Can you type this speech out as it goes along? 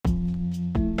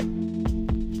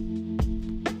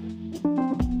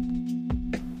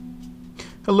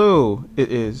Hello,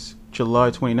 it is July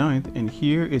 29th, and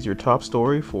here is your top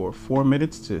story for 4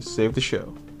 minutes to save the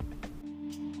show.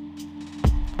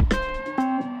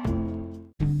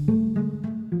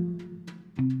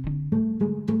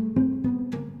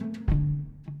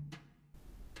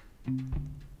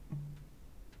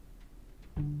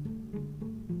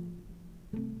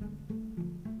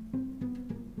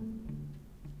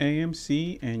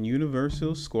 AMC and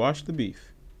Universal squash the beef.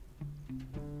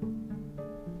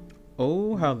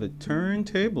 Oh, how the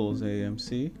turntables,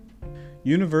 AMC.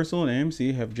 Universal and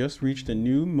AMC have just reached a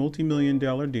new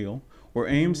multi-million-dollar deal where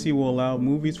AMC will allow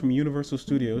movies from Universal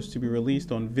Studios to be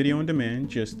released on video on demand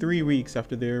just 3 weeks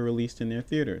after they are released in their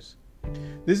theaters.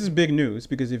 This is big news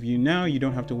because you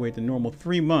don't have to wait the normal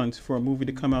 3 months for a movie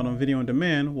to come out on video on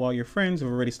demand while your friends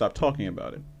have already stopped talking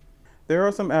about it. There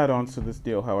are some add-ons to this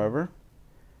deal, however.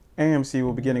 AMC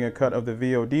will be getting a cut of the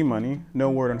VOD money, no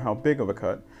word on how big of a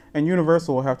cut, and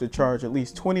Universal will have to charge at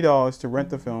least $20 to rent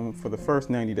the film for the first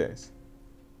 90 days.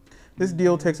 This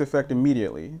deal takes effect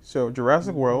immediately, so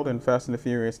Jurassic World and Fast and the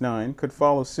Furious 9 could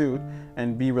follow suit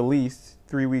and be released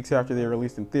 3 weeks after they are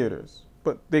released in theaters,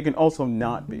 but they can also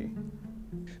not be.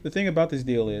 The thing about this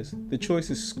deal is, the choice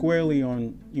is squarely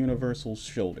on Universal's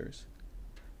shoulders.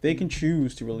 They can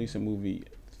choose to release a movie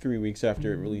 3 weeks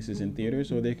after it releases in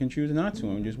theaters, or they can choose not to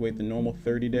and just wait the normal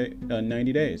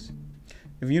 90 days.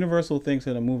 If Universal thinks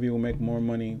that a movie will make more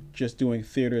money just doing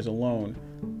theaters alone,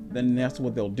 then that's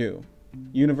what they'll do.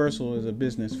 Universal is a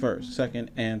business first, second,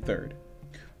 and third.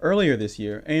 Earlier this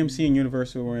year, AMC and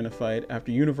Universal were in a fight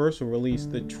after Universal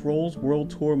released the Trolls World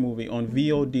Tour movie on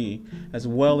VOD, as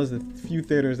well as the few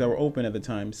theaters that were open at the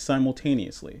time,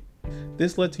 simultaneously.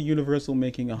 This led to Universal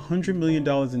making $100 million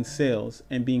in sales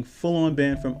and being full-on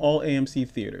banned from all AMC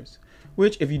theaters,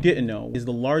 which, if you didn't know, is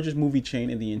the largest movie chain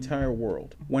in the entire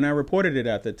world. When I reported it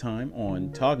at the time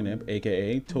on Tognip,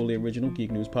 aka Totally Original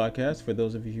Geek News Podcast, for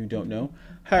those of you who don't know,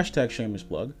 hashtag shameless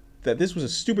plug, that this was a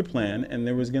stupid plan and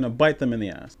they was gonna bite them in the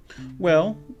ass.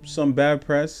 Well, some bad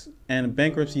press and a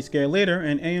bankruptcy scare later,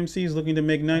 and AMC is looking to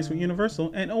make nice with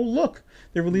Universal, and oh look,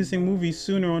 they're releasing movies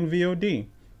sooner on VOD.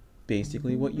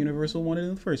 Basically what Universal wanted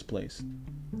in the first place.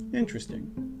 Interesting.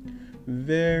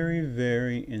 Very,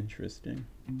 very interesting.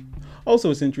 Also,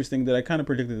 it's interesting that I kind of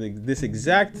predicted this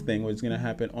exact thing was going to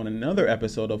happen on another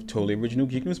episode of Totally Original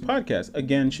Geek News Podcast.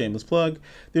 Again, shameless plug.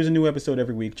 There's a new episode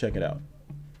every week. Check it out.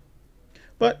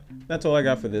 But that's all I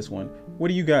got for this one. What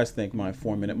do you guys think, my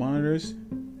 4-minute monitors?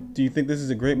 Do you think this is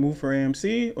a great move for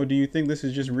AMC, or do you think this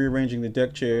is just rearranging the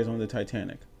deck chairs on the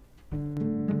Titanic?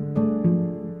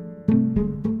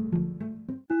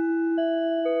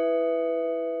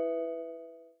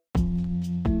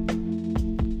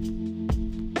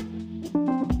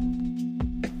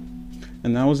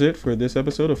 And that was it for this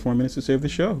episode of 4 Minutes to Save the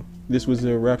Show. This was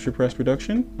a Rapture Press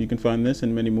production. You can find this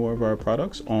and many more of our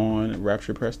products on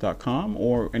rapturepress.com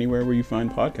or anywhere where you find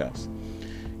podcasts.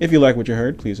 If you like what you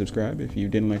heard, please subscribe. If you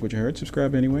didn't like what you heard,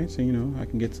 subscribe anyway, so I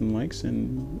can get some likes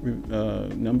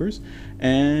and numbers.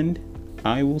 And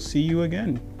I will see you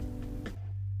again.